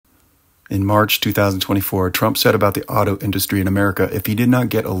In March 2024, Trump said about the auto industry in America, if he did not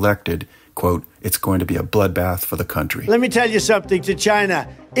get elected, quote, it's going to be a bloodbath for the country. Let me tell you something to China.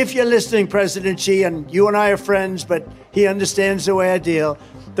 If you're listening, President Xi, and you and I are friends, but he understands the way I deal,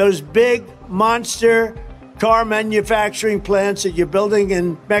 those big monster car manufacturing plants that you're building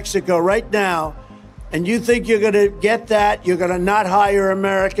in Mexico right now, and you think you're going to get that, you're going to not hire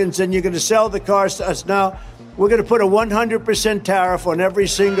Americans, and you're going to sell the cars to us. Now, we're going to put a 100% tariff on every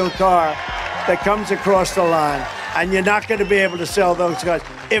single car that comes across the line, and you're not going to be able to sell those cars.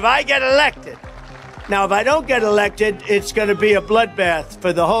 If I get elected, now, if I don't get elected, it's going to be a bloodbath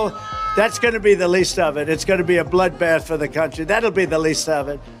for the whole, that's going to be the least of it. It's going to be a bloodbath for the country. That'll be the least of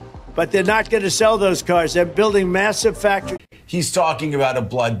it. But they're not going to sell those cars. They're building massive factories. He's talking about a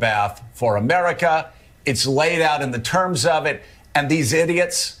bloodbath for America. It's laid out in the terms of it. And these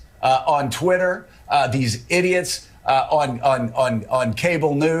idiots on Twitter, these idiots on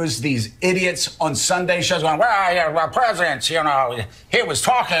cable news, these idiots on Sunday shows going, well, yeah, presidents, you know, he was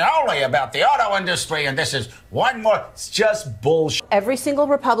talking only about the auto industry, and this is one more. It's just bullshit. Every single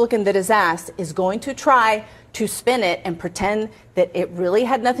Republican that is asked is going to try to spin it and pretend that it really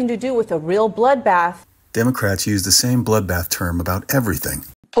had nothing to do with a real bloodbath. Democrats use the same bloodbath term about everything.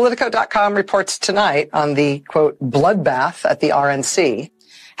 Politico.com reports tonight on the, quote, bloodbath at the RNC.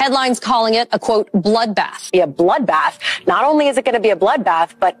 Headlines calling it a, quote, bloodbath. Be a bloodbath. Not only is it going to be a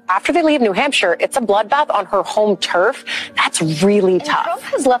bloodbath, but after they leave New Hampshire, it's a bloodbath on her home turf. That's really tough. Trump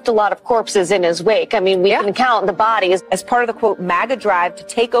has left a lot of corpses in his wake. I mean, we can count the bodies. As part of the, quote, MAGA drive to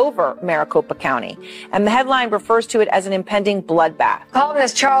take over Maricopa County. And the headline refers to it as an impending bloodbath.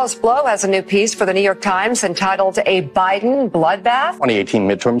 Columnist Charles Blow has a new piece for the New York Times entitled A Biden Bloodbath. 2018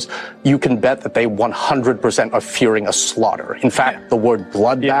 midterms, you can bet that they 100% are fearing a slaughter. In fact, the word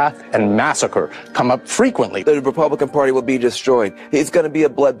bloodbath and massacre come up frequently. The Republican Party will be destroyed. It's going to be a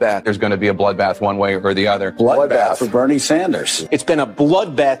bloodbath. There's going to be a bloodbath one way or the other. Bloodbath for Bernie Sanders. It's been a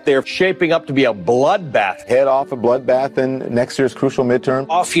bloodbath. They're shaping up to be a bloodbath. Head off a bloodbath in next year's crucial midterm.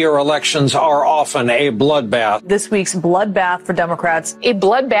 Off-year elections are often a bloodbath. This week's bloodbath for Democrats. A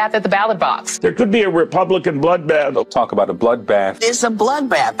bloodbath at the ballot box. There could be a Republican bloodbath. They'll talk about a bloodbath. It's a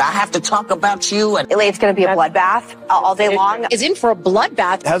bloodbath. I have to talk about you. And It's going to be a bloodbath all day long. Is in for a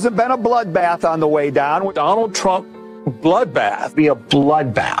bloodbath. Hasn't been a bloodbath on the way down. Donald Trump bloodbath. Be a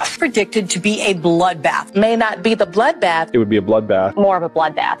bloodbath. Predicted to be a bloodbath. May not be the bloodbath. It would be a bloodbath. More of a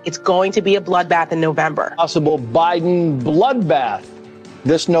bloodbath. It's going to be a bloodbath in November. Possible Biden bloodbath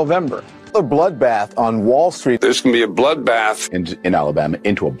this November. A bloodbath on Wall Street. This can be a bloodbath. In Alabama,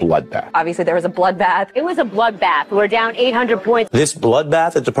 into a bloodbath. Obviously, there was a bloodbath. It was a bloodbath. We're down 800 points. This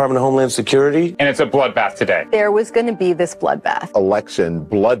bloodbath at Department of Homeland Security. And it's a bloodbath today. There was going to be this bloodbath. Election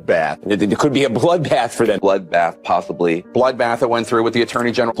bloodbath. It could be a bloodbath for them. Bloodbath, possibly. Bloodbath that went through with the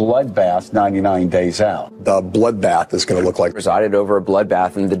Attorney General. Bloodbath 99 days out. The bloodbath is going to look like Presided over a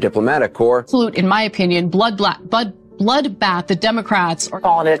bloodbath in the diplomatic corps. Absolute, in my opinion, bloodbath. The Democrats are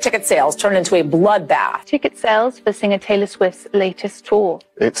calling it ticket sales turned into a bloodbath. Ticket sales for singer Taylor Swift's latest tour.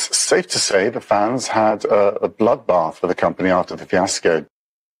 It's safe to say the fans had a bloodbath for the company after the fiasco.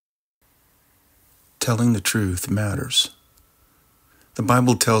 Telling the truth matters. The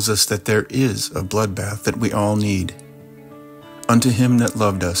Bible tells us that there is a bloodbath that we all need. Unto him that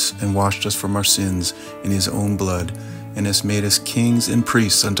loved us and washed us from our sins in his own blood, and has made us kings and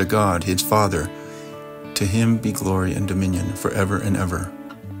priests unto God his Father, to him be glory and dominion forever and ever.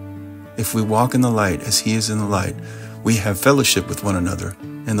 If we walk in the light as he is in the light, we have fellowship with one another,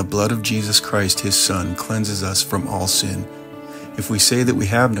 and the blood of Jesus Christ his Son cleanses us from all sin. If we say that we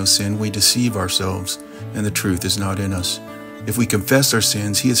have no sin, we deceive ourselves, and the truth is not in us. If we confess our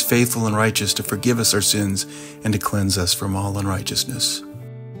sins, he is faithful and righteous to forgive us our sins and to cleanse us from all unrighteousness.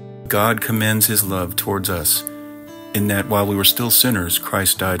 God commends his love towards us, in that while we were still sinners,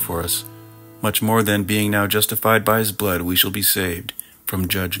 Christ died for us. Much more than being now justified by his blood, we shall be saved from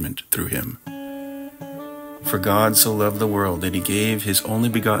judgment through him. For God so loved the world that he gave his only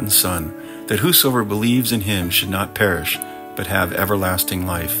begotten Son, that whosoever believes in him should not perish, but have everlasting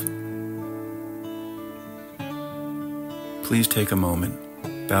life. Please take a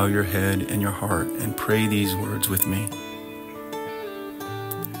moment, bow your head and your heart, and pray these words with me.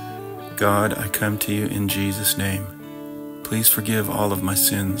 God, I come to you in Jesus' name. Please forgive all of my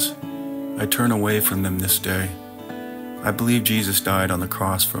sins. I turn away from them this day. I believe Jesus died on the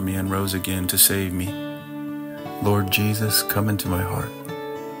cross for me and rose again to save me. Lord Jesus, come into my heart.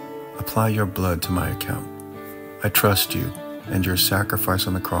 Apply your blood to my account. I trust you, and your sacrifice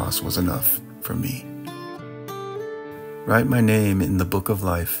on the cross was enough for me. Write my name in the book of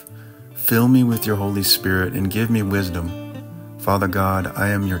life. Fill me with your Holy Spirit and give me wisdom. Father God, I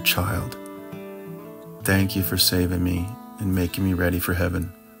am your child. Thank you for saving me and making me ready for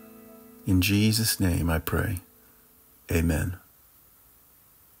heaven. In Jesus' name I pray. Amen.